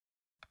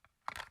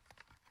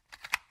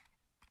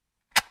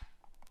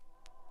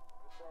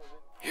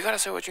You gotta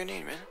say what you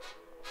need, man.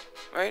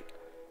 Right?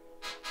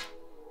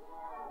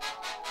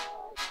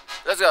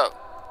 Let's go.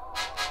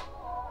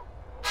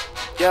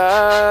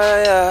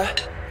 Yeah.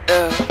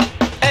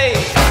 Hey.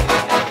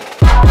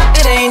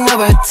 It ain't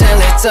over till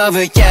it's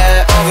over,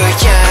 yeah.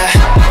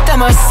 That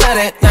I said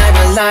it, I'm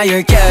a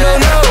liar, yeah.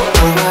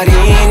終わり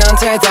なん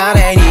て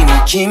誰にも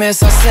決め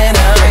させない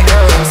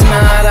つ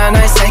まら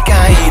ない世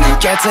界に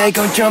Can't take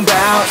control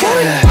about,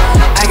 yeah.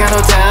 I got no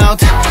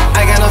doubt,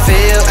 I got no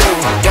feel,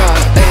 yeah.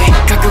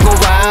 覚悟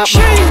はもう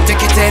で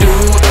きてる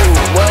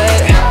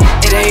What?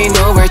 It ain't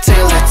over till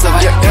it's over,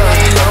 it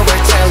ain't over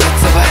till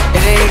it's over. It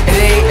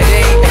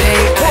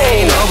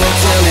ain't over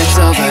till it's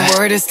over. Hey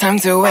word, it's time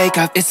to wake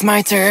up, it's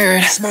my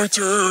turn.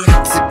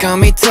 掴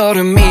み取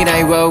る未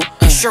来を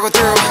Struggle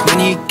through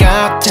何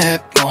があって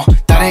も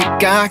誰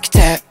が来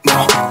て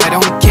も I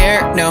don't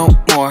care no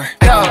more.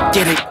 I don't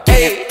get it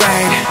right.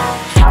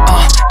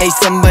 Hey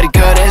somebody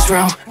got this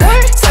wrong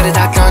され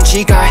た勘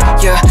違い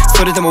Yeah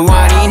それでも終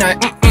わりない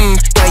外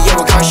野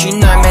は関し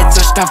ない目指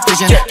した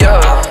Vision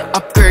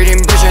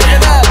Upgrading Vision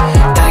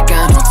誰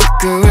かの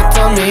作っ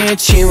た道は歩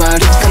か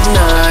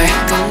ない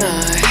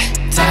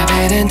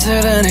Dive it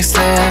into the next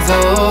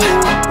level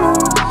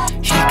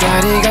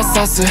光が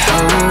差す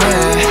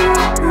Highway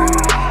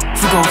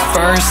We go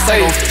first, I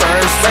go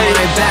first Run it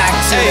back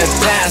to the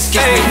past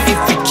Kiss me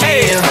if you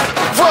can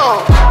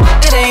Whoa.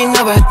 It ain't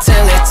over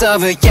till it's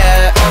over,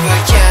 yeah.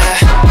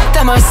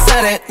 騙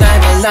されない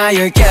I'm a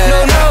liar,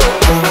 yeah.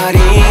 終わり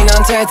な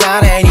んて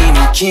誰に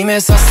も決め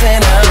させな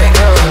い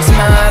つ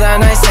まら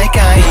ない世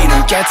界に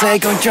Can't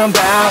take control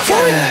about,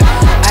 yeah.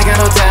 I got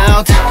no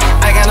doubt,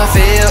 I got no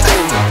feel,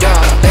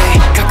 yeah.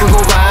 覚悟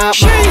はも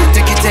う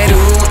できてる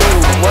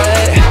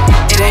What?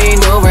 It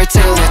ain't over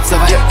till it's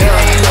over, it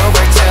ain't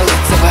over till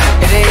it's over.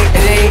 It ain't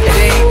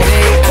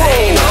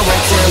over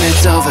till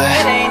it's over.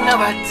 It ain't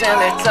over till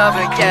it's over,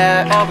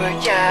 yeah.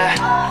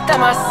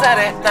 騙さ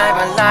れない I'm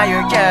a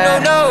liar, yeah.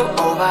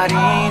 終わり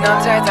な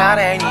んて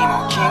誰に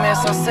も決め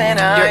させ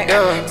ない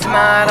つ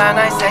まら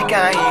ない世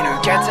界に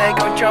Can't take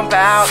control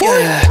about,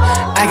 yeah.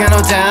 I got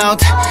no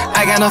doubt,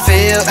 I got no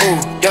feel,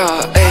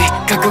 yeah.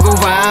 覚悟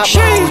は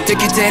もうで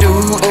きてる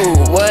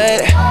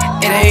What?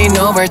 It ain't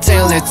over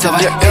till it's over.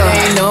 It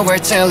ain't over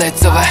till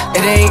it's over.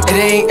 It ain't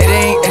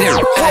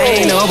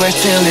over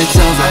till it's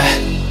over.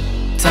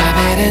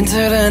 Dive it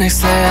into the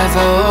next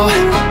level.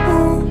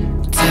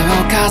 手を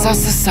かざ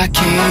す先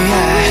へ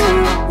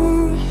We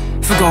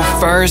go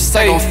first,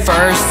 I go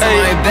first.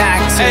 Fly back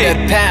to the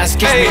past.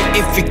 Kiss me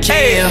if you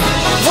can.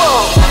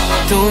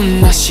 どん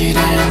な試練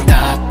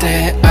だって I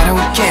don't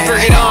care.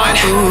 Bring it on.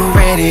 Who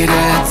ready to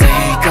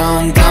take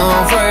on the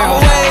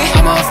world?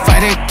 I'ma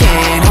fight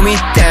again, hold me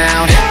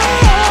down.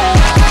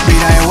 未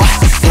来は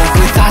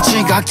僕た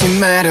ちが決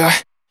める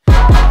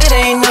It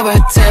ain't over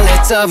till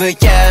it's over,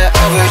 yeah.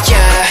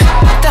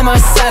 騙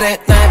され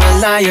ない I'm a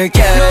liar,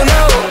 yeah.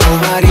 終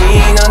わり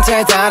なん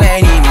て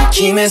誰にも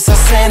決めさ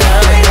せない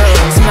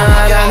つま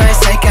らない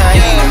世界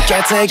に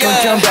Can't take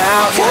control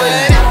about,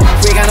 yeah.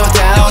 We got no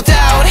doubt,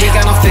 we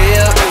got no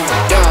feel